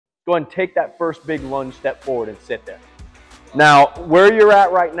Go ahead and take that first big lunge step forward and sit there. Now, where you're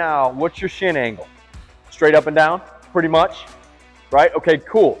at right now, what's your shin angle? Straight up and down, pretty much, right? Okay,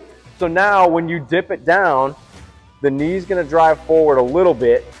 cool. So now when you dip it down, the knee's gonna drive forward a little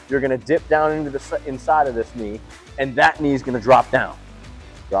bit. You're gonna dip down into the inside of this knee, and that knee's gonna drop down.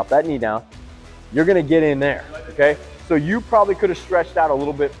 Drop that knee down. You're gonna get in there, okay? So you probably could have stretched out a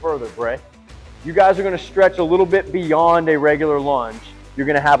little bit further, Bray. You guys are gonna stretch a little bit beyond a regular lunge. You're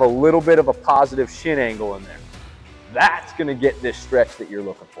gonna have a little bit of a positive shin angle in there. That's gonna get this stretch that you're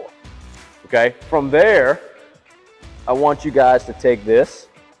looking for, okay? From there, I want you guys to take this,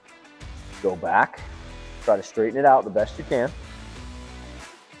 go back, try to straighten it out the best you can,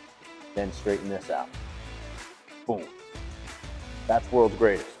 then straighten this out. Boom. That's world's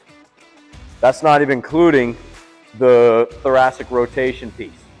greatest. That's not even including the thoracic rotation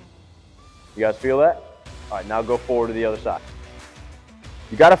piece. You guys feel that? All right, now go forward to the other side.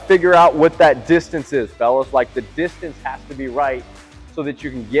 You got to figure out what that distance is, fellas. Like, the distance has to be right so that you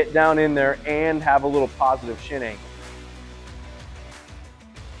can get down in there and have a little positive shin angle.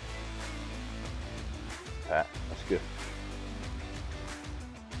 Okay, that's good.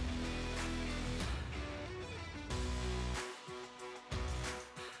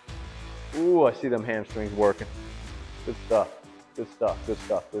 Ooh, I see them hamstrings working. Good stuff, good stuff, good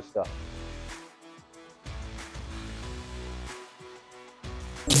stuff, good stuff.